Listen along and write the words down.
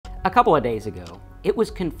A couple of days ago, it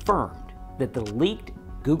was confirmed that the leaked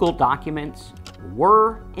Google documents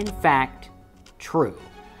were, in fact, true.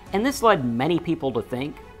 And this led many people to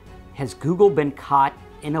think, has Google been caught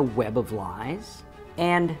in a web of lies?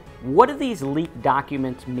 And what do these leaked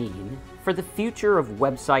documents mean for the future of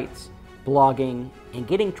websites, blogging, and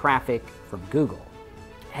getting traffic from Google?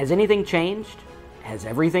 Has anything changed? Has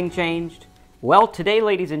everything changed? Well, today,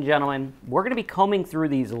 ladies and gentlemen, we're going to be combing through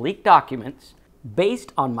these leaked documents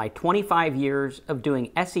based on my 25 years of doing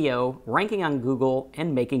SEO, ranking on Google,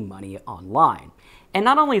 and making money online. And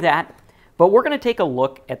not only that, but we're going to take a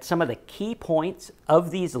look at some of the key points of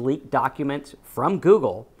these leaked documents from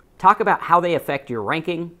Google, talk about how they affect your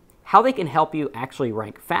ranking, how they can help you actually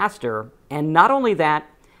rank faster, and not only that,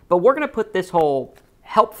 but we're going to put this whole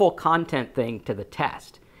helpful content thing to the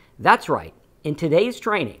test. That's right. In today's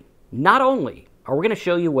training, not only are we going to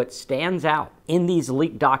show you what stands out in these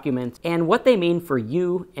leaked documents and what they mean for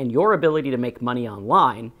you and your ability to make money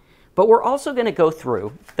online, but we're also going to go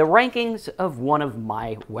through the rankings of one of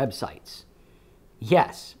my websites.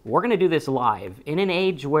 Yes, we're going to do this live in an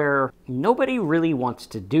age where nobody really wants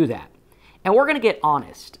to do that. And we're going to get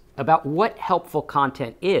honest about what helpful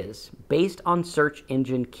content is based on search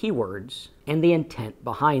engine keywords and the intent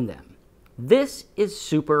behind them. This is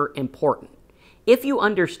super important. If you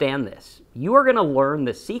understand this, you are going to learn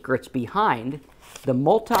the secrets behind the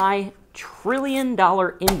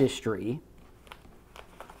multi-trillion-dollar industry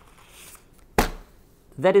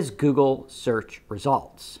that is Google search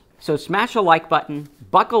results. So smash a like button,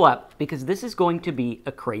 buckle up, because this is going to be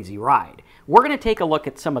a crazy ride. We're going to take a look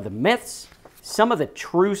at some of the myths, some of the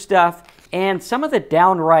true stuff, and some of the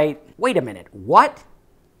downright, wait a minute, what?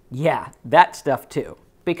 Yeah, that stuff too.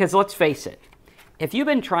 Because let's face it, if you've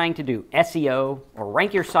been trying to do SEO or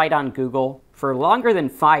rank your site on Google for longer than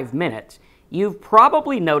 5 minutes, you've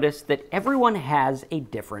probably noticed that everyone has a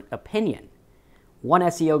different opinion. One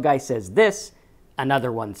SEO guy says this,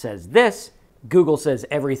 another one says this, Google says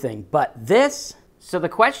everything but this. So the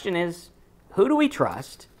question is, who do we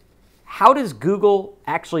trust? How does Google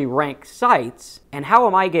actually rank sites? And how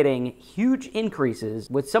am I getting huge increases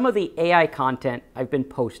with some of the AI content I've been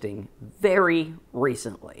posting very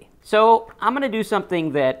recently? So I'm going to do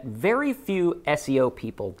something that very few SEO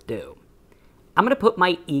people do. I'm going to put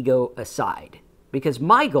my ego aside because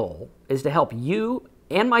my goal is to help you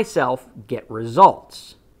and myself get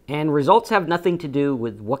results. And results have nothing to do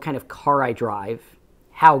with what kind of car I drive,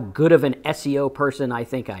 how good of an SEO person I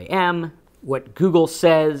think I am, what Google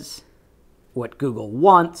says, what Google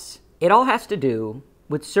wants. It all has to do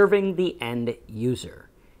with serving the end user.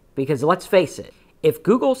 Because let's face it, if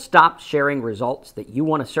Google stops sharing results that you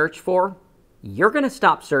want to search for, you're going to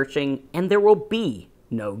stop searching and there will be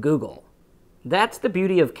no Google. That's the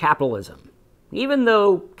beauty of capitalism. Even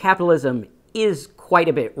though capitalism is quite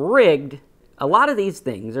a bit rigged, a lot of these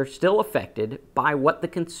things are still affected by what the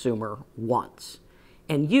consumer wants.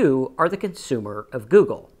 And you are the consumer of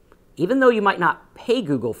Google. Even though you might not pay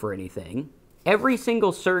Google for anything, every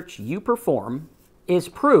single search you perform is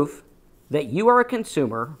proof that you are a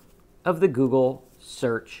consumer of the Google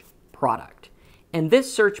search product. And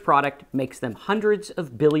this search product makes them hundreds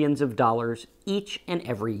of billions of dollars each and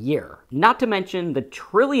every year. Not to mention the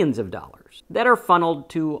trillions of dollars that are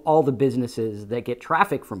funneled to all the businesses that get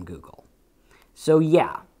traffic from Google. So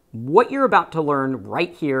yeah, what you're about to learn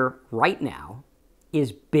right here, right now,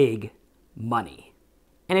 is big money.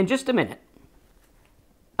 And in just a minute,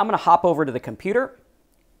 I'm going to hop over to the computer.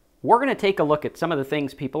 We're going to take a look at some of the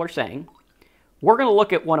things people are saying. We're going to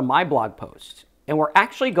look at one of my blog posts, and we're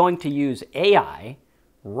actually going to use AI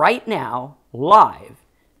right now, live,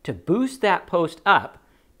 to boost that post up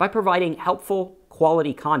by providing helpful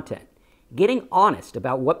quality content, getting honest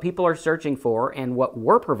about what people are searching for and what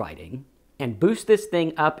we're providing, and boost this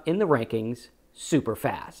thing up in the rankings super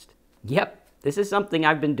fast. Yep, this is something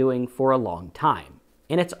I've been doing for a long time,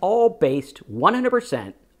 and it's all based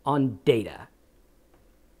 100% on data.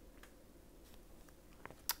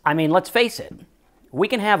 I mean, let's face it. We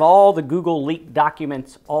can have all the Google leaked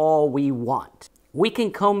documents all we want. We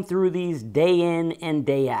can comb through these day in and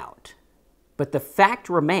day out. But the fact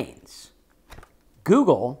remains,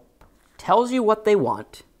 Google tells you what they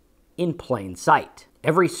want in plain sight.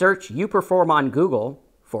 Every search you perform on Google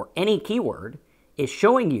for any keyword is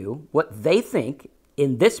showing you what they think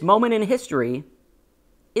in this moment in history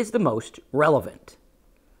is the most relevant.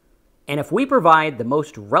 And if we provide the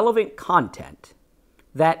most relevant content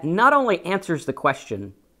that not only answers the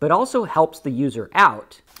question, but also helps the user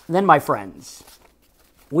out, then my friends,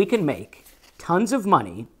 we can make tons of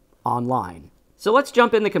money online. So let's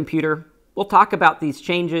jump in the computer. We'll talk about these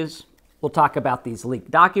changes. We'll talk about these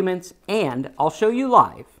leaked documents, and I'll show you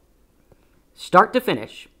live start to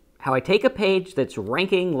finish, how I take a page that's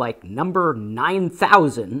ranking like number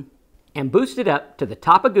 9,000 and boost it up to the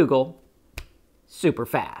top of Google super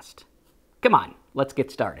fast. Come on, let's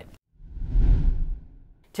get started.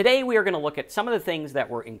 Today we are going to look at some of the things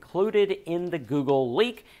that were included in the Google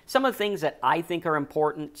leak, some of the things that I think are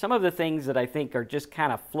important, some of the things that I think are just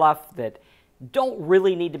kind of fluff that don't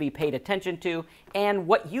really need to be paid attention to, and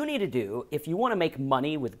what you need to do if you want to make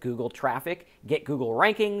money with Google traffic, get Google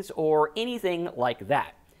rankings, or anything like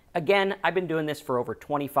that. Again, I've been doing this for over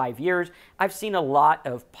 25 years. I've seen a lot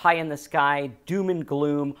of pie in the sky, doom and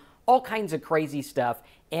gloom, all kinds of crazy stuff,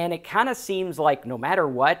 and it kind of seems like no matter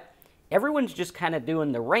what, everyone's just kind of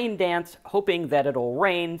doing the rain dance, hoping that it'll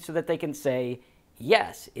rain so that they can say,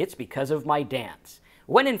 yes, it's because of my dance.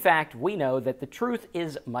 When in fact, we know that the truth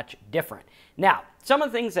is much different. Now, some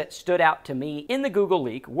of the things that stood out to me in the Google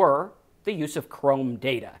leak were the use of Chrome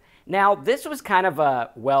data. Now, this was kind of a,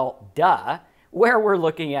 well, duh, where we're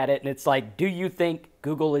looking at it, and it's like, do you think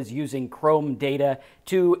Google is using Chrome data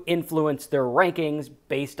to influence their rankings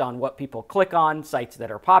based on what people click on, sites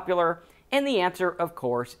that are popular? And the answer, of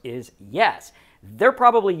course, is yes. They're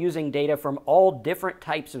probably using data from all different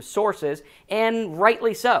types of sources, and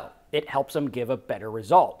rightly so. It helps them give a better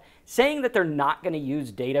result. Saying that they're not going to use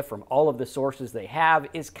data from all of the sources they have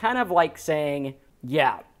is kind of like saying,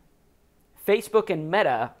 yeah, Facebook and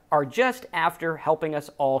Meta are just after helping us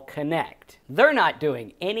all connect. They're not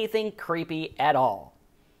doing anything creepy at all.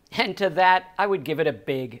 And to that, I would give it a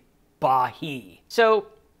big bah-hee. So,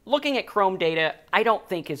 looking at Chrome data, I don't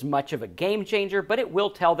think is much of a game changer, but it will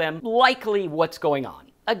tell them likely what's going on.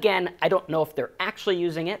 Again, I don't know if they're actually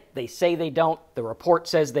using it. They say they don't. The report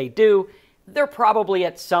says they do. They're probably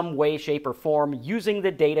at some way, shape, or form using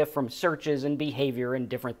the data from searches and behavior and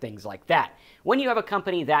different things like that. When you have a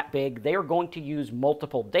company that big, they are going to use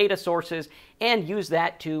multiple data sources and use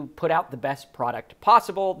that to put out the best product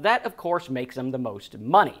possible. That, of course, makes them the most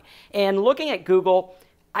money. And looking at Google,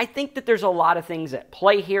 I think that there's a lot of things at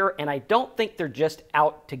play here, and I don't think they're just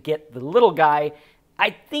out to get the little guy. I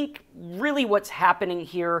think really what's happening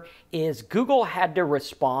here is Google had to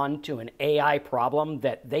respond to an AI problem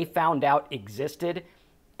that they found out existed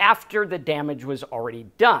after the damage was already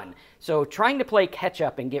done. So trying to play catch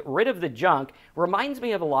up and get rid of the junk reminds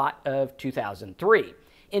me of a lot of 2003.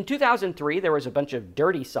 In 2003, there was a bunch of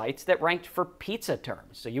dirty sites that ranked for pizza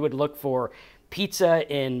terms. So you would look for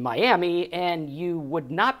pizza in Miami, and you would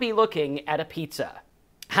not be looking at a pizza.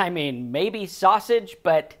 I mean, maybe sausage,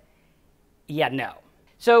 but yeah, no.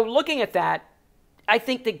 So looking at that, I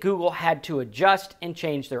think that Google had to adjust and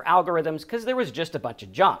change their algorithms because there was just a bunch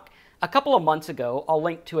of junk. A couple of months ago, I'll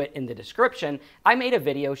link to it in the description, I made a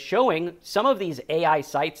video showing some of these AI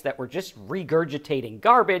sites that were just regurgitating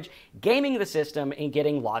garbage, gaming the system, and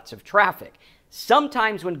getting lots of traffic.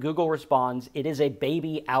 Sometimes when Google responds, it is a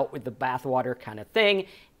baby out with the bathwater kind of thing,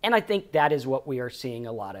 and I think that is what we are seeing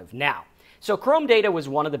a lot of now. So Chrome data was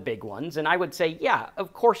one of the big ones, and I would say, yeah,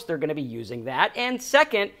 of course they're going to be using that. And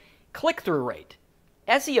second, click-through rate.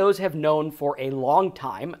 SEOs have known for a long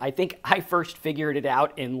time, I think I first figured it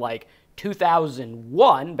out in like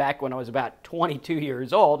 2001, back when I was about 22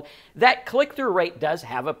 years old, that click-through rate does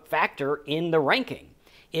have a factor in the ranking.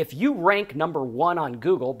 If you rank number 1 on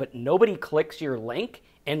Google, but nobody clicks your link,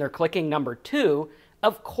 and they're clicking number 2,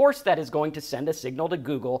 of course that is going to send a signal to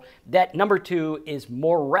Google that number 2 is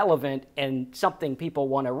more relevant and something people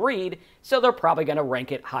want to read, so they're probably going to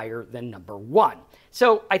rank it higher than number 1.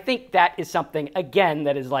 So I think that is something, again,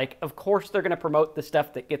 that is like, of course they're going to promote the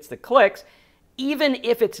stuff that gets the clicks, even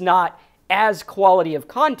if it's not as quality of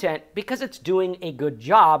content, because it's doing a good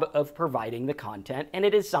job of providing the content, and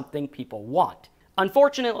it is something people want.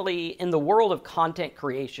 Unfortunately, in the world of content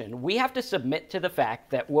creation, we have to submit to the fact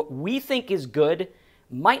that what we think is good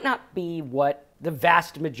might not be what the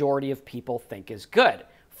vast majority of people think is good.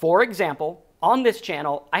 For example, on this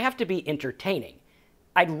channel, I have to be entertaining.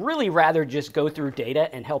 I'd really rather just go through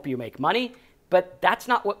data and help you make money, but that's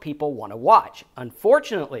not what people want to watch.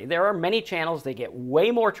 Unfortunately, there are many channels that get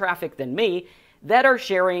way more traffic than me that are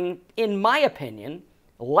sharing, in my opinion,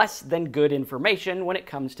 less than good information when it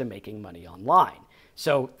comes to making money online.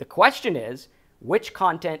 So the question is, which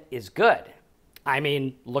content is good? I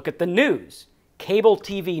mean, look at the news. Cable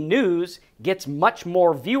TV news gets much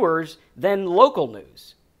more viewers than local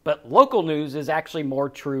news. But local news is actually more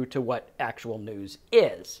true to what actual news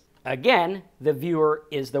is. Again, the viewer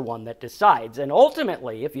is the one that decides. And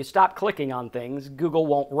ultimately, if you stop clicking on things, Google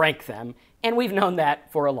won't rank them. And we've known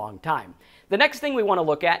that for a long time. The next thing we want to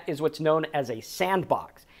look at is what's known as a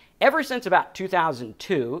sandbox. Ever since about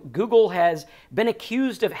 2002, Google has been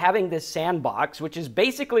accused of having this sandbox, which is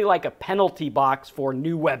basically like a penalty box for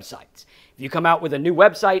new websites. If you come out with a new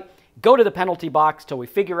website, go to the penalty box till we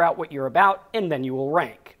figure out what you're about, and then you will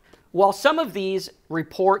rank. While some of these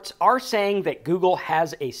reports are saying that Google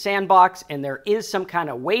has a sandbox and there is some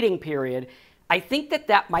kind of waiting period, I think that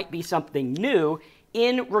that might be something new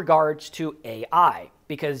in regards to AI.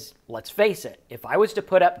 Because let's face it, if I was to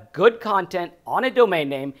put up good content on a domain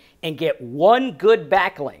name and get one good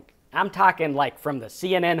backlink, I'm talking like from the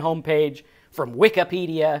CNN homepage, from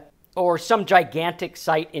Wikipedia, or some gigantic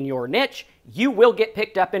site in your niche, you will get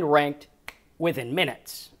picked up and ranked within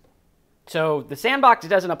minutes. So the sandbox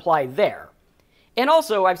doesn't apply there. And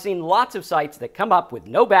also, I've seen lots of sites that come up with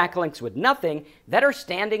no backlinks, with nothing, that are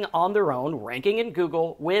standing on their own, ranking in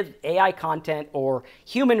Google with AI content or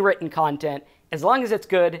human-written content. As long as it's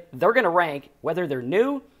good, they're going to rank, whether they're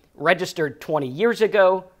new, registered 20 years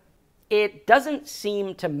ago. It doesn't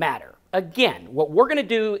seem to matter. Again, what we're going to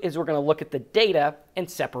do is we're going to look at the data and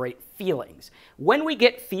separate feelings. When we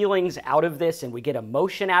get feelings out of this and we get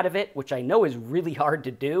emotion out of it, which I know is really hard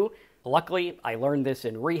to do, luckily, I learned this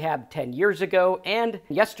in rehab 10 years ago, and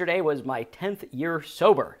yesterday was my 10th year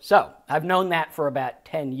sober. So I've known that for about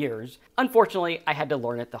 10 years. Unfortunately, I had to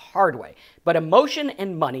learn it the hard way. But emotion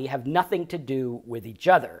and money have nothing to do with each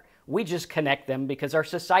other. We just connect them because our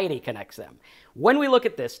society connects them. When we look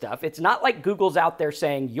at this stuff, it's not like Google's out there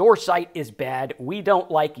saying, your site is bad, we don't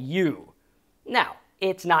like you. Now,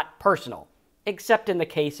 it's not personal, except in the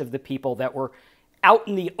case of the people that were out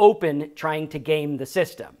in the open trying to game the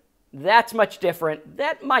system. That's much different.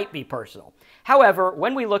 That might be personal. However,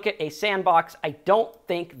 when we look at a sandbox, I don't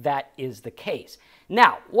think that is the case.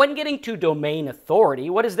 Now, when getting to domain authority,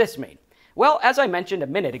 what does this mean? Well, as I mentioned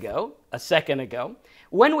a second ago,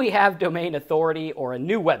 when we have domain authority or a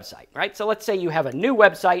new website, right? So let's say you have a new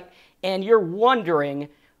website and you're wondering,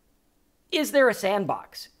 is there a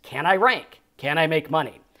sandbox? Can I rank? Can I make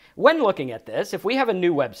money? When looking at this, if we have a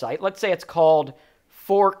new website, let's say it's called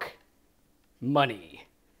Fork Money.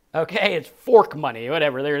 Okay, it's fork money,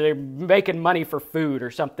 whatever. They're making money for food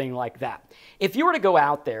or something like that. If you were to go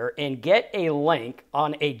out there and get a link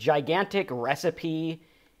on a gigantic recipe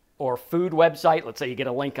or food website, let's say you get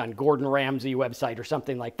a link on Gordon Ramsay website or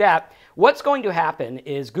something like that, what's going to happen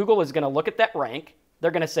is Google is going to look at that rank.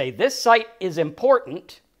 They're going to say, this site is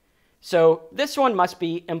important, so this one must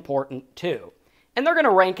be important too. And they're going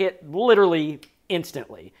to rank it literally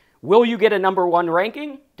instantly. Will you get a #1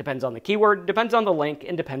 ranking? Depends on the keyword, depends on the link,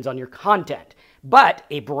 and depends on your content. But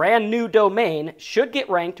a brand new domain should get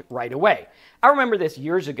ranked right away. I remember this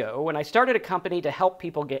years ago when I started a company to help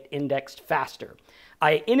people get indexed faster.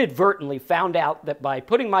 I inadvertently found out that by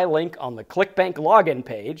putting my link on the ClickBank login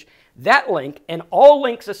page, that link and all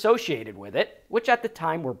links associated with it, which at the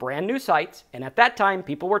time were brand new sites, and at that time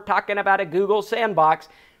people were talking about a Google sandbox,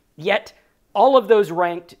 yet all of those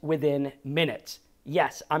ranked within minutes.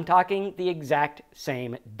 Yes, I'm talking the exact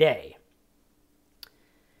same day.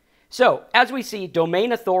 So, as we see,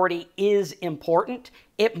 domain authority is important.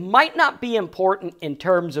 It might not be important in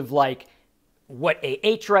terms of like what a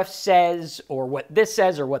href says or what this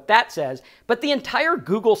says or what that says, but the entire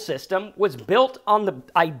Google system was built on the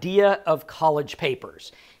idea of college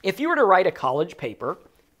papers. If you were to write a college paper,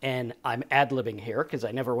 and I'm ad-libbing here because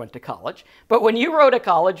I never went to college, but when you wrote a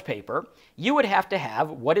college paper, you would have to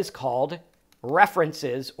have what is called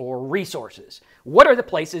references or resources. What are the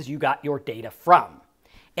places you got your data from?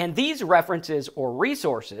 And these references or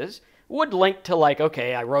resources would link to like,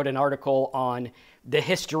 okay, I wrote an article on the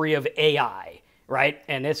history of AI, right?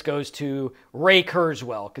 And this goes to Ray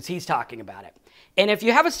Kurzweil because he's talking about it. And if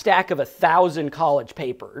you have a stack of 1,000 college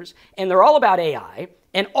papers and they're all about AI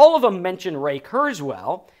and all of them mention Ray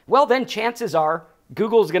Kurzweil, well, then chances are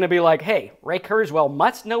Google's going to be like, hey, Ray Kurzweil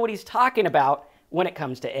must know what he's talking about when it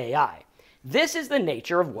comes to AI. This is the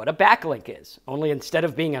nature of what a backlink is, only instead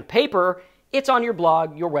of being on paper, it's on your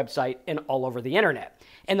blog, your website, and all over the internet.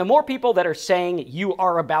 And the more people that are saying you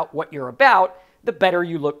are about what you're about, the better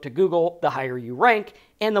you look to Google, the higher you rank,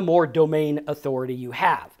 and the more domain authority you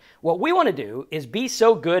have. What we want to do is be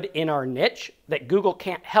so good in our niche that Google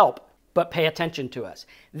can't help but pay attention to us.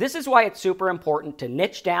 This is why it's super important to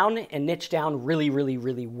niche down and niche down really, really,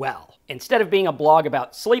 really well. Instead of being a blog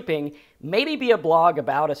about sleeping, maybe be a blog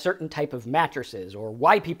about a certain type of mattresses or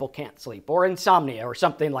why people can't sleep or insomnia or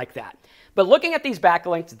something like that. But looking at these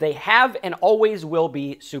backlinks, they have and always will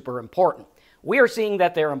be super important. We are seeing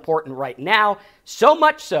that they're important right now, so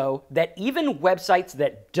much so that even websites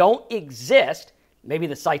that don't exist, maybe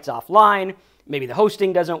the site's offline, maybe the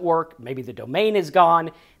hosting doesn't work, maybe the domain is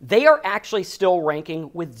gone, they are actually still ranking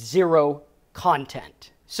with 0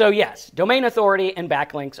 content. So yes, domain authority and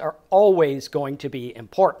backlinks are always going to be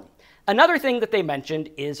important. Another thing that they mentioned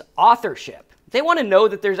is authorship. They want to know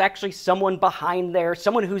that there's actually someone behind there,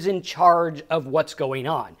 someone who's in charge of what's going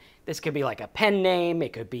on. This could be like a pen name,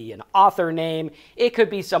 it could be an author name, it could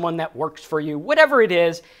be someone that works for you, whatever it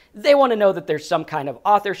is, they want to know that there's some kind of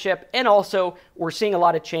authorship. And also, we're seeing a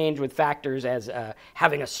lot of change with factors as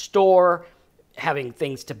having a store, having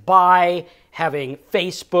things to buy, having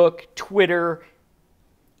Facebook, Twitter,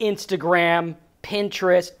 Instagram,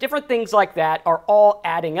 Pinterest, different things like that are all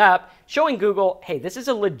adding up, showing Google, hey, this is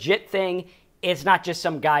a legit thing. It's not just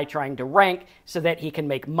some guy trying to rank so that he can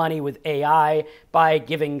make money with AI by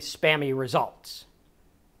giving spammy results.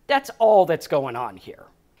 That's all that's going on here.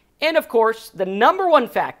 And of course, the number one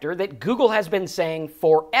factor that Google has been saying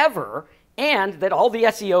forever and that all the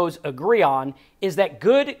SEOs agree on is that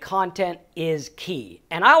good content is key.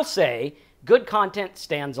 And I'll say good content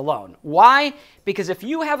stands alone. Why? Because if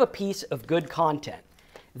you have a piece of good content,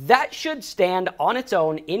 that should stand on its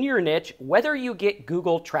own in your niche, whether you get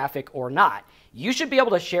Google traffic or not. You should be able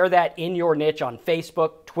to share that in your niche on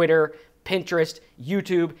Facebook, Twitter, Pinterest,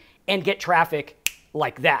 YouTube, and get traffic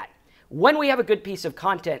like that. When we have a good piece of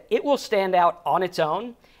content, it will stand out on its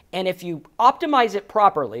own. And if you optimize it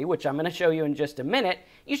properly, which I'm going to show you in just a minute,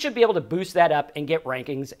 you should be able to boost that up and get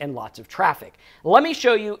rankings and lots of traffic. Let me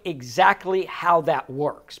show you exactly how that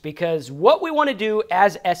works, because what we want to do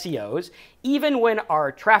as SEOs, even when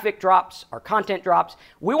our traffic drops, our content drops,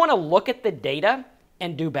 we want to look at the data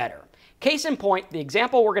and do better. Case in point, the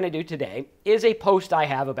example we're going to do today is a post I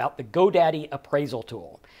have about the GoDaddy appraisal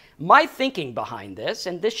tool. My thinking behind this,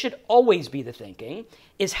 and this should always be the thinking,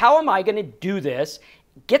 is how am I going to do this,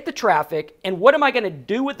 get the traffic, and what am I going to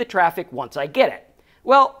do with the traffic once I get it?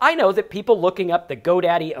 Well, I know that people looking up the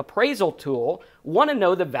GoDaddy appraisal tool want to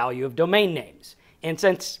know the value of domain names. And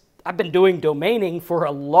since I've been doing domaining for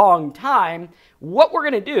a long time, what we're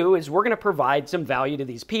going to do is we're going to provide some value to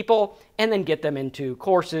these people and then get them into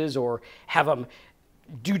courses or have them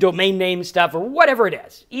do domain name stuff or whatever it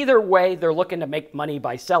is. Either way, they're looking to make money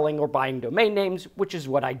by selling or buying domain names, which is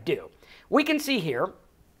what I do. We can see here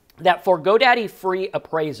that for GoDaddy free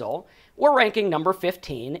appraisal, we're ranking number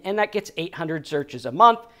 15, and that gets 800 searches a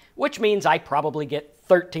month, which means I probably get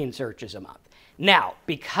 13 searches a month. Now,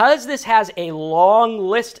 because this has a long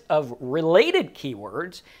list of related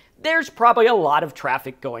keywords, there's probably a lot of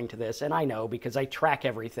traffic going to this, and I know because I track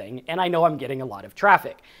everything, and I know I'm getting a lot of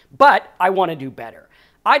traffic. But I want to do better.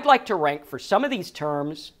 I'd like to rank for some of these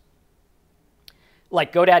terms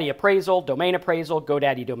like GoDaddy appraisal,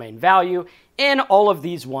 GoDaddy domain value, and all of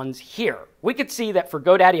these ones here. We could see that for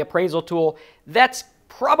GoDaddy appraisal tool, that's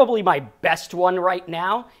probably my best one right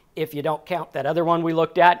now, if you don't count that other one we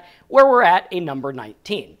looked at, where we're at a number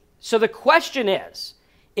 19. So the question is,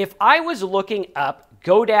 if I was looking up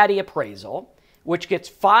GoDaddy appraisal, which gets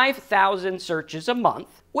 5,000 searches a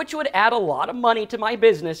month, which would add a lot of money to my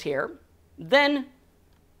business here, then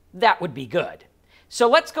that would be good. So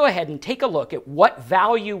let's go ahead and take a look at what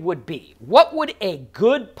value would be. What would a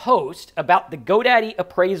good post about the GoDaddy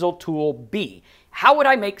appraisal tool be? How would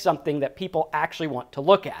I make something that people actually want to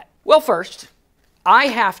look at? Well, first, I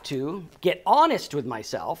have to get honest with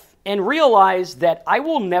myself and realize that I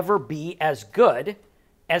will never be as good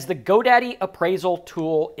as the GoDaddy appraisal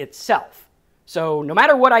tool itself. So no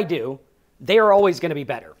matter what I do, they are always going to be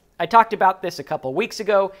better. I talked about this a couple weeks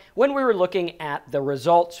ago when we were looking at the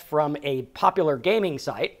results from a popular gaming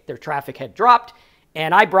site. Their traffic had dropped,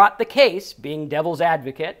 and I brought the case, being devil's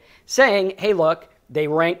advocate, saying, hey, look, they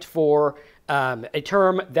ranked for a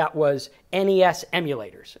term that was NES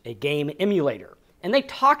emulators, a game emulator. And they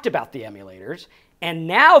talked about the emulators, and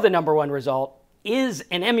now the number one result is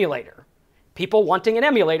an emulator. People wanting an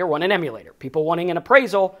emulator want an emulator. People wanting an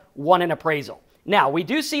appraisal want an appraisal. Now, we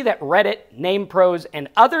do see that Reddit, NamePros, and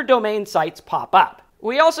other domain sites pop up.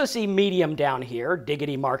 We also see Medium down here,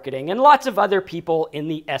 Diggity Marketing, and lots of other people in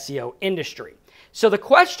the SEO industry. So the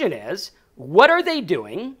question is, what are they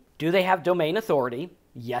doing? Do they have domain authority?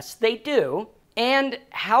 Yes, they do. And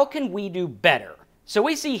how can we do better? So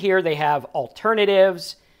we see here they have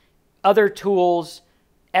alternatives, other tools,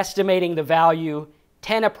 estimating the value,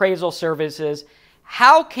 10 appraisal services.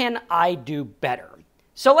 How can I do better?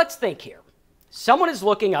 So let's think here. Someone is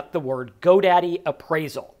looking up the word GoDaddy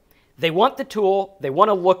appraisal. They want the tool. They want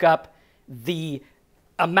to look up the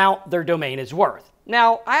amount their domain is worth.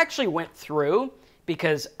 Now, I actually went through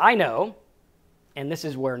because I know, and this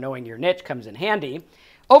is where knowing your niche comes in handy,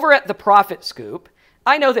 over at the Profit Scoop,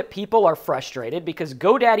 I know that people are frustrated because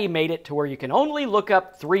GoDaddy made it to where you can only look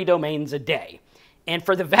up 3 domains a day. And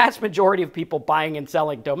for the vast majority of people buying and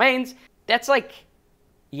selling domains, that's like,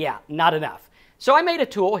 yeah, not enough. So I made a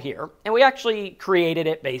tool here, and we actually created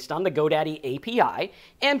it based on the GoDaddy API,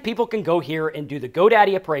 and people can go here and do the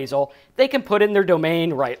GoDaddy appraisal. They can put in their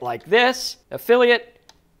domain right like this,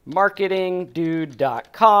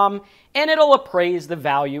 affiliatemarketingdude.com, and it'll appraise the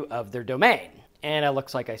value of their domain. And it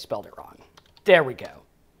looks like I spelled it wrong. There we go.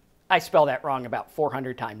 I spell that wrong about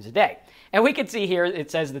 400 times a day. And we can see here it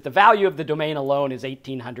says that the value of the domain alone is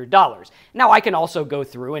 $1,800. Now I can also go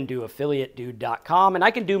through and do affiliatedude.com, and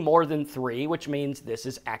I can do more than 3, which means this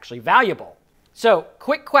is actually valuable. So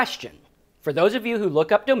quick question. For those of you who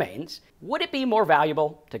look up domains, would it be more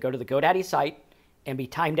valuable to go to the GoDaddy site and be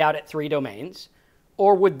timed out at 3 domains?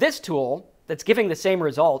 Or would this tool that's giving the same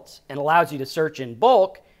results and allows you to search in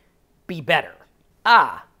bulk be better?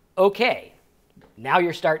 Okay. Now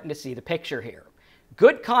you're starting to see the picture here.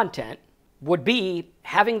 Good content would be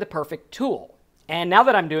having the perfect tool. And now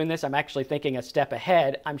that I'm doing this, I'm actually thinking a step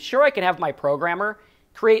ahead. I'm sure I can have my programmer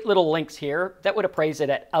create little links here that would appraise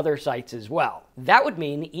it at other sites as well. That would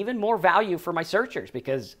mean even more value for my searchers,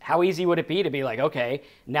 because how easy would it be to be like, okay,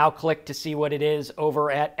 now click to see what it is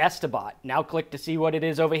over at Estabot. Now click to see what it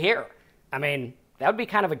is over here. I mean, that would be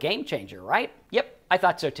kind of a game changer, right? Yep, I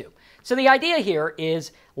thought so too. So the idea here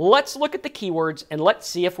is let's look at the keywords and let's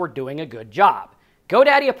see if we're doing a good job.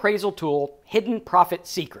 GoDaddy appraisal tool, hidden profit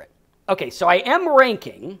secret. Okay, so I am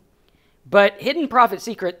ranking, but hidden profit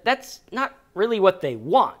secret, that's not really what they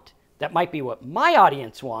want. That might be what my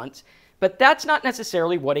audience wants, but that's not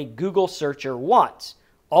necessarily what a Google searcher wants.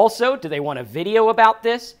 Also, do they want a video about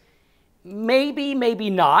this? Maybe, maybe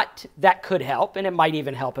not. That could help, and it might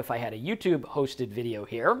even help if I had a YouTube hosted video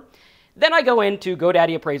here. Then I go into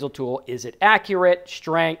GoDaddy appraisal tool, is it accurate,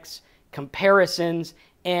 strengths, comparisons,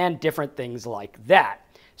 and different things like that.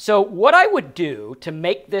 So what I would do to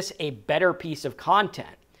make this a better piece of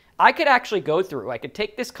content, I could actually go through, I could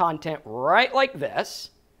take this content right like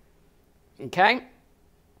this, okay,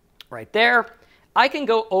 right there. I can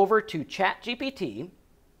go over to ChatGPT,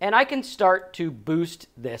 and I can start to boost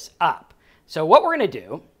this up. So what we're going to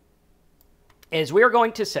do is we're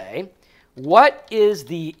going to say, what is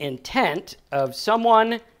the intent of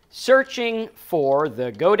someone searching for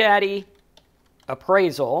the GoDaddy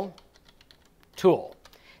appraisal tool?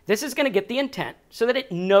 This is going to get the intent so that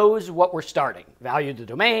it knows what we're starting. Value the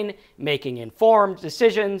domain, making informed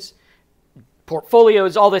decisions,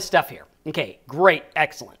 portfolios, all this stuff here. Okay, great,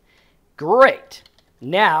 excellent. Great.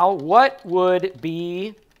 Now, what would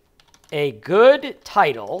be a good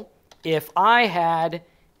title if I had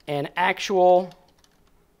an actual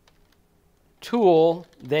tool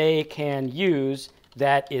they can use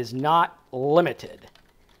that is not limited?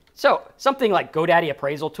 So something like GoDaddy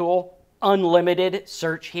appraisal tool, unlimited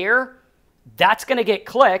search here, that's going to get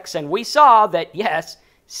clicks. And we saw that, yes,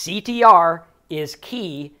 CTR is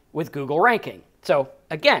key with Google ranking. So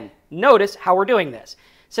again, notice how we're doing this.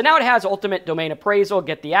 So now it has ultimate domain appraisal,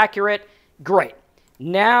 get the accurate. Great.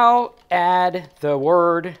 Now add the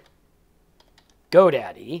word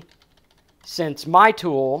GoDaddy, since my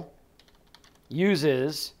tool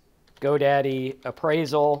uses GoDaddy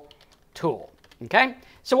appraisal tool. Okay?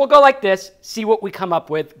 So we'll go like this, see what we come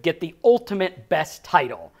up with, get the ultimate best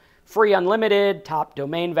title. Free unlimited, top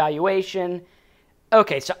domain valuation.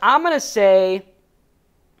 Okay, so I'm going to say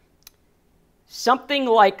something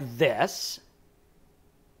like this.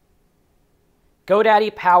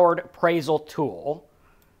 GoDaddy powered appraisal tool.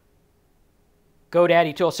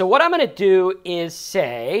 GoDaddy tool. So what I'm going to do is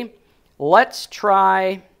say, let's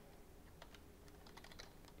try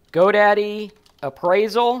GoDaddy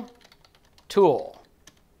appraisal tool.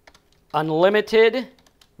 Unlimited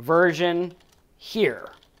version here.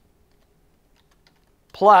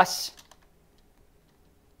 Plus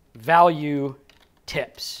value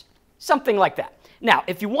tips. Something like that. Now,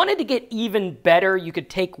 if you wanted to get even better, you could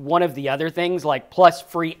take one of the other things like plus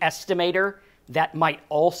free estimator. That might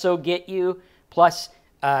also get you plus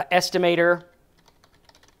estimator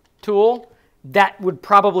tool. That would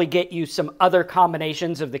probably get you some other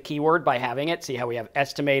combinations of the keyword by having it. See how we have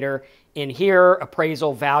estimator in here,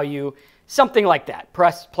 appraisal value, something like that.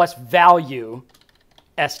 Plus value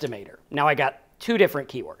estimator. Now I got two different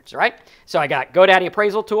keywords, right? So I got GoDaddy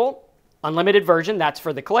appraisal tool, unlimited version, that's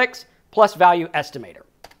for the clicks, plus value estimator.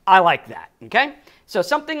 I like that, okay? So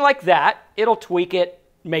something like that, it'll tweak it,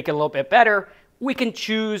 make it a little bit better. We can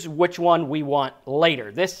choose which one we want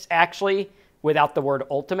later. This actually, without the word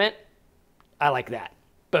ultimate, I like that.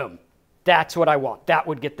 Boom. That's what I want. That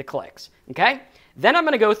would get the clicks, okay? Then I'm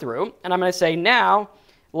going to go through and I'm going to say, now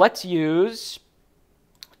let's use,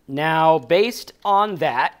 now based on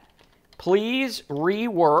that, please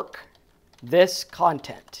rework this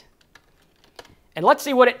content. And let's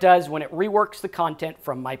see what it does when it reworks the content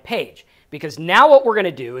from my page. because now what we're going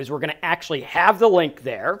to do is we're going to actually have the link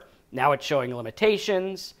there. Now it's showing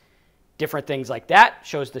limitations, different things like that,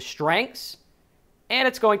 shows the strengths, and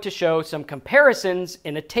it's going to show some comparisons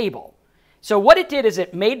in a table. So what it did is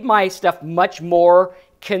it made my stuff much more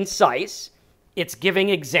concise. It's giving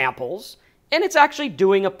examples, and it's actually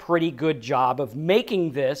doing a pretty good job of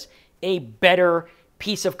making this a better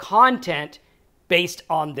piece of content based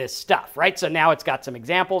on this stuff, right? So now it's got some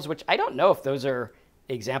examples, which I don't know if those are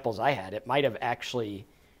examples I had. It might have actually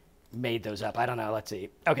made those up. I don't know. Let's see.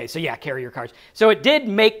 Okay, so yeah, carrier cars. So it did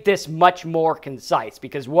make this much more concise,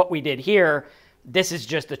 because what we did here, this is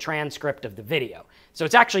just a transcript of the video. So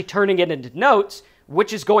it's actually turning it into notes,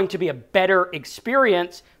 which is going to be a better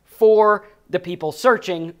experience for the people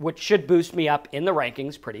searching, which should boost me up in the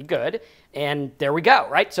rankings pretty good. And there we go,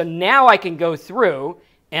 right? So now I can go through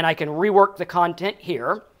and I can rework the content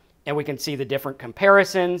here, and we can see the different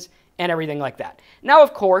comparisons and everything like that. Now,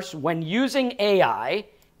 of course, when using AI,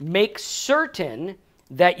 make certain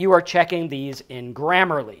that you are checking these in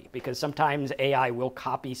Grammarly, because sometimes AI will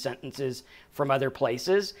copy sentences from other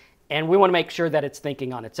places, and we want to make sure that it's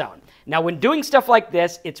thinking on its own. Now, when doing stuff like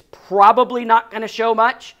this, it's probably not going to show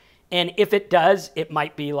much, and if it does, it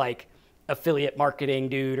might be like affiliate marketing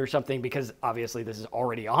dude or something, because obviously this is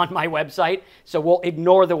already on my website, so we'll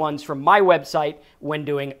ignore the ones from my website when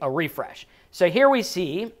doing a refresh. So here we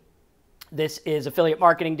see this is affiliate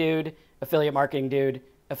marketing dude, affiliate marketing dude,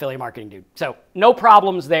 affiliate marketing dude. So no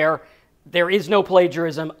problems there. There is no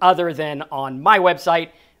plagiarism other than on my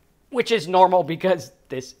website, which is normal because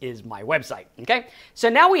this is my website, okay? So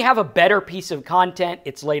now we have a better piece of content.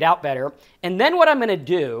 It's laid out better. And then what I'm going to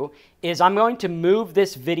do is I'm going to move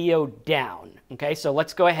this video down, okay? So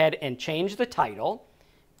let's go ahead and change the title,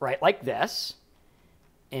 right, like this.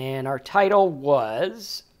 And our title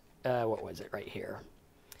was, what was it right here?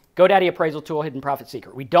 GoDaddy Appraisal Tool, Hidden Profit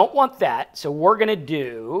Secret. We don't want that, so we're going to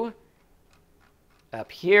do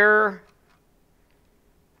up here,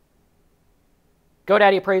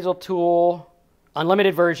 GoDaddy Appraisal Tool,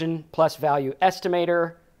 unlimited version plus value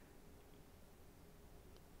estimator.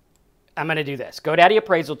 I'm going to do this. GoDaddy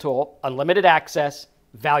Appraisal Tool, unlimited access,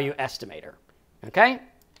 value estimator. Okay?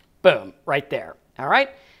 Boom, right there. All right?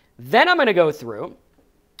 Then I'm going to go through.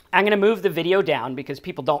 I'm going to move the video down because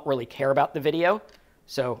people don't really care about the video.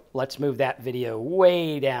 So let's move that video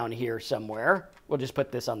way down here somewhere. We'll just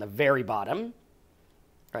put this on the very bottom,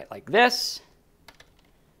 right, like this.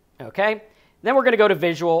 Okay. Then we're going to go to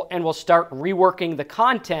visual, and we'll start reworking the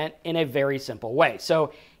content in a very simple way.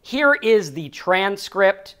 So here is the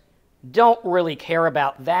transcript. Don't really care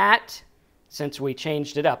about that since we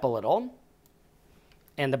changed it up a little.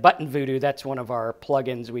 And the button voodoo, that's one of our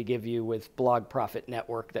plugins we give you with Blog Profit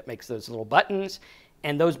Network that makes those little buttons.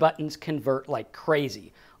 And those buttons convert like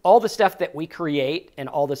crazy. All the stuff that we create and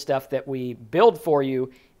all the stuff that we build for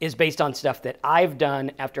you is based on stuff that I've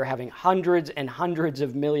done after having hundreds and hundreds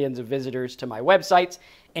of millions of visitors to my websites,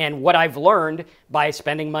 and what I've learned by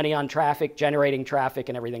spending money on traffic, generating traffic,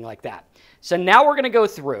 and everything like that. So now we're going to go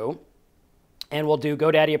through and we'll do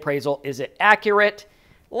GoDaddy Appraisal. Is it accurate?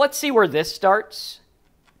 Let's see where this starts.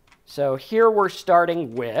 So here we're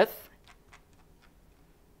starting with,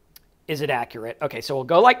 is it accurate? Okay, so we'll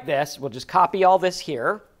go like this. We'll just copy all this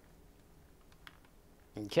here.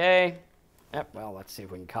 Okay. Yep, well, let's see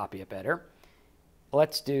if we can copy it better.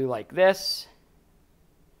 Let's do like this.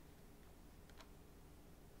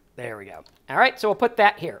 There we go. All right, so we'll put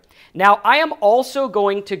that here. Now, I am also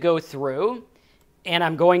going to go through and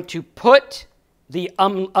I'm going to put the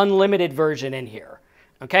unlimited version in here.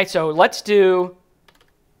 Okay, so let's do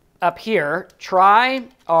up here, try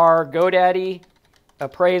our GoDaddy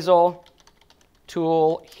Appraisal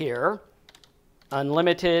Tool here,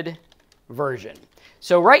 unlimited version.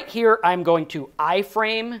 So right here, I'm going to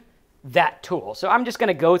iframe that tool. So I'm just going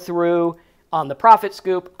to go through on the Profit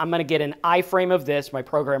Scoop. I'm going to get an iframe of this. My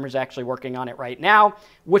programmer's actually working on it right now,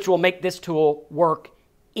 which will make this tool work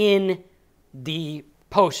in the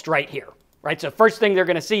post right here, right? So first thing they're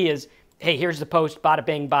going to see is, hey, here's the post, bada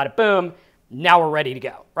bing, bada boom. Now we're ready to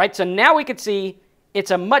go, right? So now we could see it's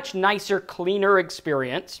a much nicer, cleaner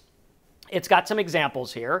experience. It's got some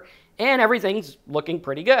examples here, and everything's looking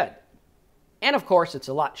pretty good. And of course, it's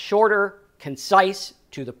a lot shorter, concise,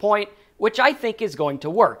 to the point, which I think is going to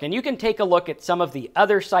work. And you can take a look at some of the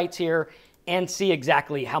other sites here and see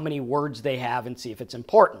exactly how many words they have and see if it's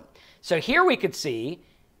important. So here we could see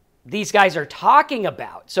these guys are talking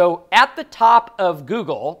about. So at the top of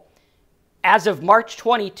Google, as of March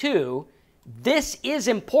 22, this is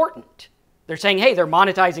important. They're saying, hey, they're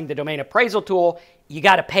monetizing the domain appraisal tool. You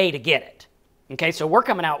got to pay to get it. Okay, so we're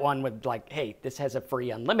coming out one with like, hey, this has a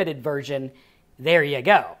free unlimited version. There you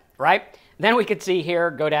go, right? Then we could see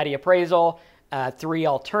here, GoDaddy appraisal, 3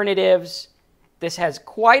 alternatives. This has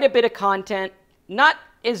quite a bit of content, not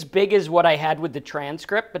as big as what I had with the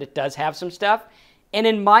transcript, but it does have some stuff. And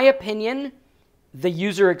in my opinion, the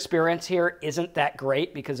user experience here isn't that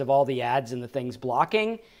great because of all the ads and the things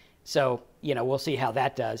blocking. So, we'll see how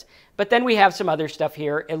that does. But then we have some other stuff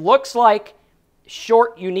here. It looks like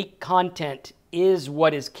short, unique content is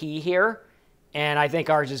what is key here. And I think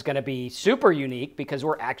ours is going to be super unique because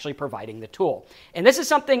we're actually providing the tool. And this is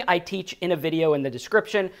something I teach in a video in the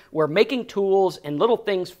description, where making tools and little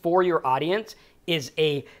things for your audience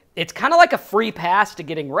it's kind of like a free pass to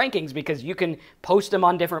getting rankings, because you can post them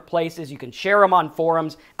on different places. You can share them on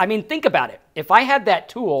forums. I mean, think about it. If I had that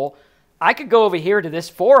tool, I could go over here to this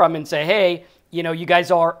forum and say, hey, you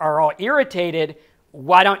guys are all irritated.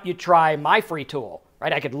 Why don't you try my free tool,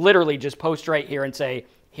 right? I could literally just post right here and say,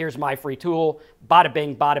 here's my free tool,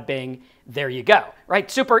 bada bing, there you go,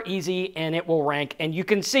 right? Super easy, and it will rank. And you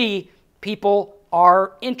can see people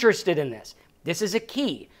are interested in this. This is a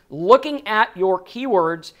key. Looking at your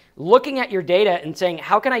keywords, looking at your data and saying,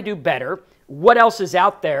 how can I do better? What else is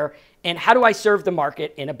out there? And how do I serve the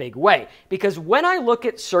market in a big way? Because when I look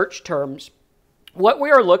at search terms, what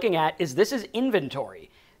we are looking at is this is inventory.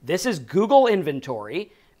 This is Google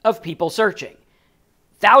inventory of people searching.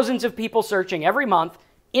 Thousands of people searching every month,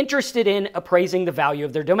 interested in appraising the value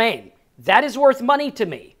of their domain. That is worth money to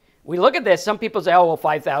me. We look at this, some people say, oh, well,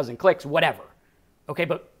 5,000 clicks, whatever. Okay,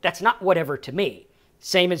 but that's not whatever to me.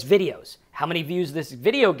 Same as videos. How many views this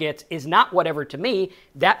video gets is not whatever to me.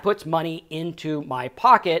 That puts money into my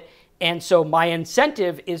pocket. And so my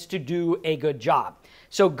incentive is to do a good job.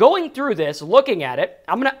 So going through this, looking at it,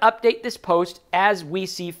 I'm going to update this post as we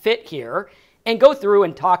see fit here and go through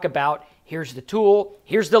and talk about, here's the tool,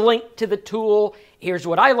 here's the link to the tool, here's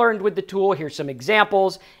what I learned with the tool, here's some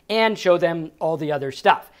examples, and show them all the other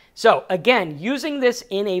stuff. So again, using this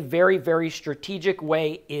in a very, very strategic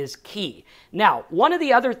way is key. Now, one of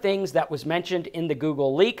the other things that was mentioned in the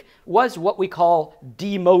Google leak was what we call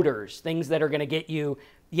demoters, things that are going to get you,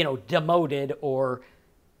 demoted, or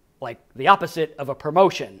like the opposite of a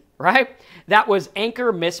promotion, right? That was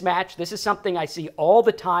anchor mismatch. This is something I see all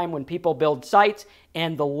the time when people build sites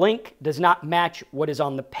and the link does not match what is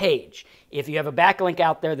on the page. If you have a backlink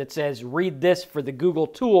out there that says, read this for the Google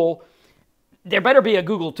tool, there better be a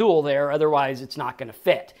Google tool there, otherwise it's not going to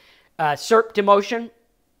fit. SERP demotion,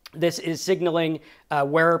 this is signaling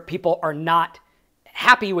where people are not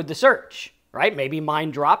happy with the search, right? Maybe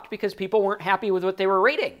mine dropped because people weren't happy with what they were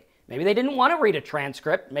reading. Maybe they didn't want to read a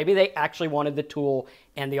transcript. Maybe they actually wanted the tool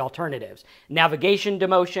and the alternatives. Navigation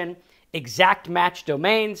demotion, exact match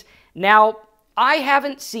domains. Now, I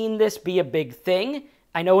haven't seen this be a big thing.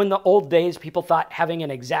 I know in the old days, people thought having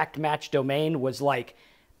an exact match domain was like,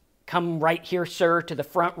 come right here, sir, to the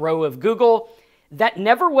front row of Google. That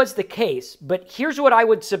never was the case, but here's what I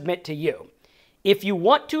would submit to you. If you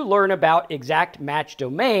want to learn about exact match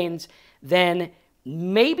domains, then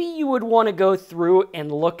maybe you would want to go through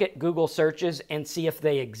and look at Google searches and see if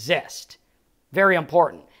they exist. Very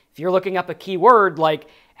important. If you're looking up a keyword like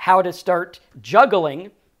how to start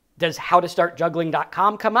juggling, does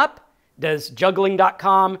howtostartjuggling.com come up? Does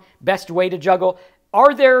juggling.com, best way to juggle?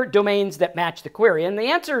 Are there domains that match the query? And the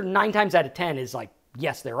answer 9 times out of 10 is like,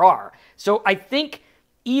 yes, there are. So I think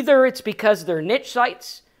either it's because they're niche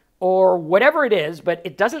sites or whatever it is, but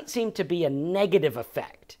it doesn't seem to be a negative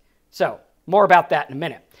effect. So more about that in a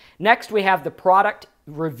minute. Next, we have the product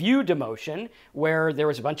review demotion, where there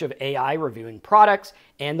was a bunch of AI reviewing products,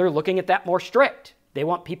 and they're looking at that more strict. They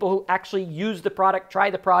want people who actually use the product, try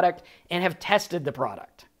the product, and have tested the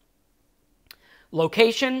product.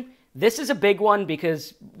 Location. This is a big one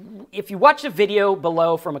because if you watch the video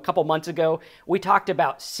below from a couple months ago, we talked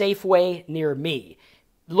about Safeway near me.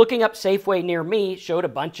 Looking up Safeway near me showed a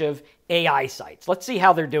bunch of AI sites. Let's see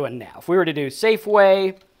how they're doing now. If we were to do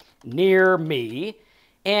Safeway near me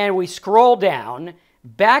and we scroll down,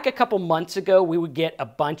 back a couple months ago, we would get a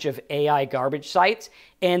bunch of AI garbage sites.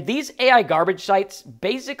 And these AI garbage sites,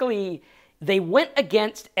 basically, they went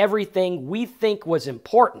against everything we think was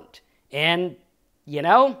important. And,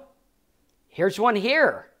 here's one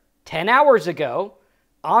here, 10 hours ago,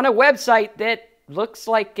 on a website that looks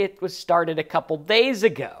like it was started a couple days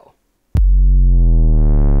ago.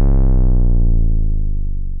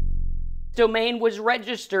 Domain was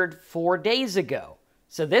registered 4 days ago.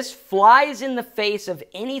 So this flies in the face of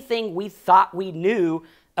anything we thought we knew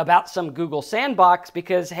about some Google sandbox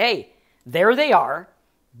because, hey, there they are.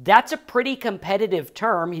 That's a pretty competitive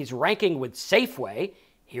term. He's ranking with Safeway.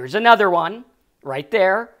 Here's another one right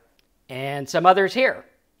there. And some others here.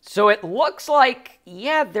 So it looks like,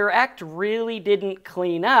 yeah, their act really didn't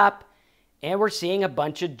clean up, and we're seeing a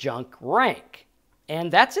bunch of junk rank.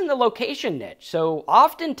 And that's in the location niche. So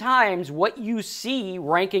oftentimes what you see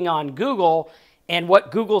ranking on Google and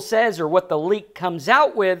what Google says or what the leak comes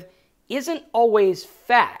out with isn't always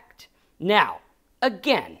fact. Now,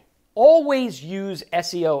 again, always use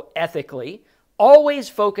SEO ethically. Always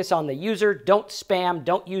focus on the user. Don't spam.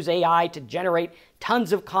 Don't use AI to generate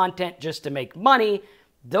tons of content just to make money.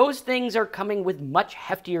 Those things are coming with much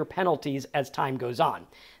heftier penalties as time goes on.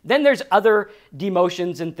 Then there's other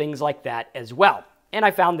demotions and things like that as well. And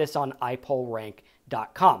I found this on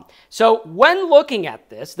iPollRank.com. So when looking at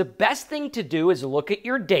this, the best thing to do is look at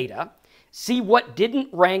your data, see what didn't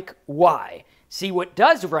rank, why. See what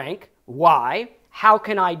does rank, why. How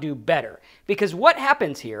can I do better? Because what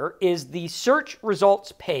happens here is the search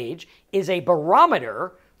results page is a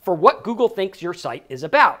barometer for what Google thinks your site is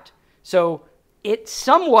about. So it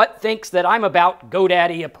somewhat thinks that I'm about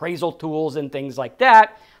GoDaddy, appraisal tools, and things like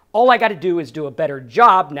that. All I got to do is do a better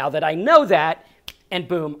job now that I know that, and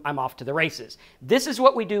boom, I'm off to the races. This is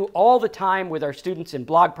what we do all the time with our students in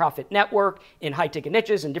Blog Profit Network, in high ticket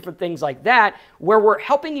niches and different things like that, where we're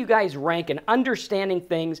helping you guys rank and understanding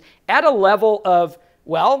things at a level of,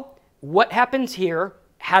 well, what happens here?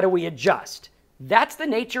 How do we adjust? That's the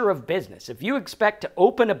nature of business. If you expect to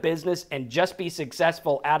open a business and just be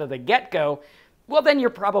successful out of the get-go, well, then you're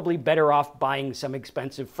probably better off buying some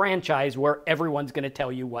expensive franchise where everyone's going to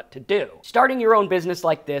tell you what to do. Starting your own business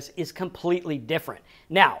like this is completely different.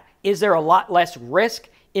 Now, is there a lot less risk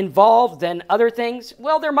involved than other things?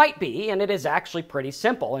 Well, there might be, and it is actually pretty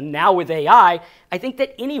simple. And now with AI, I think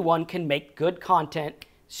that anyone can make good content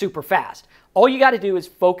super fast. All you got to do is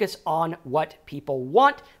focus on what people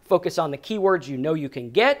want, focus on the keywords you know you can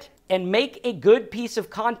get, and make a good piece of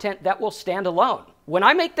content that will stand alone. When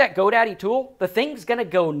I make that GoDaddy tool, the thing's going to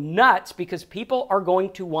go nuts because people are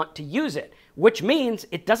going to want to use it, which means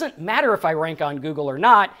it doesn't matter if I rank on Google or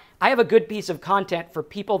not. I have a good piece of content for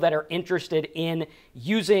people that are interested in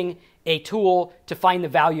using a tool to find the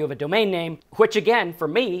value of a domain name, which again, for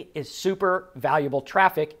me, is super valuable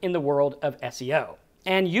traffic in the world of SEO.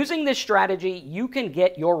 And using this strategy, you can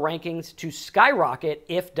get your rankings to skyrocket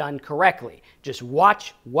if done correctly. Just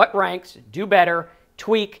watch what ranks, do better,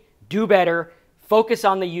 tweak, do better, focus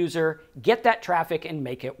on the user, get that traffic, and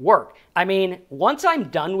make it work. I mean, once I'm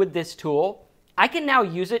done with this tool, I can now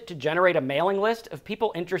use it to generate a mailing list of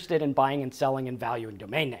people interested in buying and selling and valuing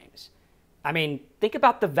domain names. I mean, think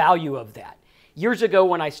about the value of that. Years ago,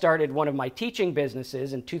 when I started one of my teaching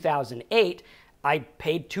businesses in 2008, I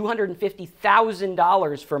paid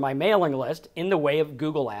 $250,000 for my mailing list in the way of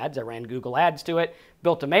Google Ads. I ran Google Ads to it,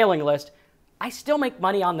 built a mailing list. I still make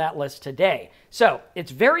money on that list today. So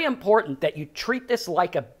it's very important that you treat this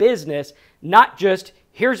like a business, not just,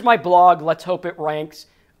 here's my blog, let's hope it ranks.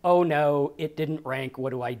 Oh no, it didn't rank,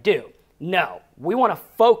 what do I do? No, we want to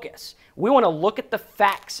focus. We want to look at the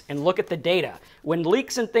facts and look at the data. When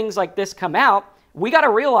leaks and things like this come out, we got to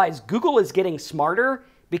realize Google is getting smarter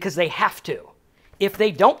because they have to. If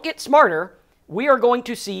they don't get smarter, we are going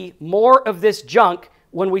to see more of this junk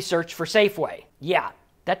when we search for Safeway. Yeah,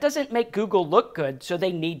 that doesn't make Google look good, so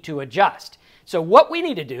they need to adjust. So what we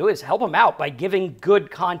need to do is help them out by giving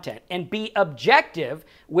good content and be objective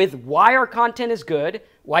with why our content is good,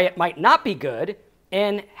 why it might not be good,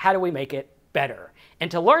 and how do we make it better.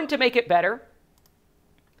 And to learn to make it better,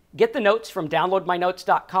 get the notes from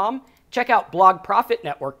downloadmynotes.com. Check out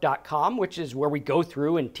blogprofitnetwork.com, which is where we go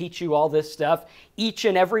through and teach you all this stuff each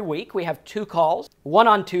and every week. We have 2 calls, one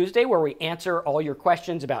on Tuesday where we answer all your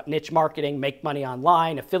questions about niche marketing, make money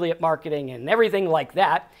online, affiliate marketing, and everything like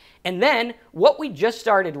that. And then what we just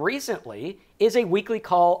started recently is a weekly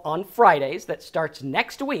call on Fridays that starts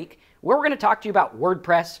next week where we're going to talk to you about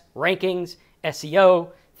WordPress, rankings,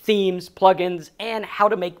 SEO, themes, plugins, and how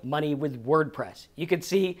to make money with WordPress. You can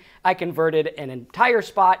see I converted an entire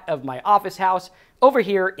spot of my office house over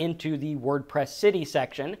here into the WordPress City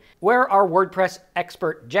section, where our WordPress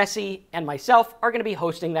expert Jesse and myself are going to be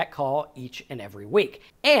hosting that call each and every week.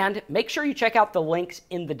 And make sure you check out the links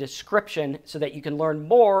in the description so that you can learn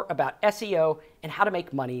more about SEO and how to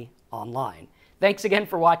make money online. Thanks again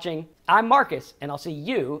for watching. I'm Marcus, and I'll see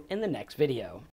you in the next video.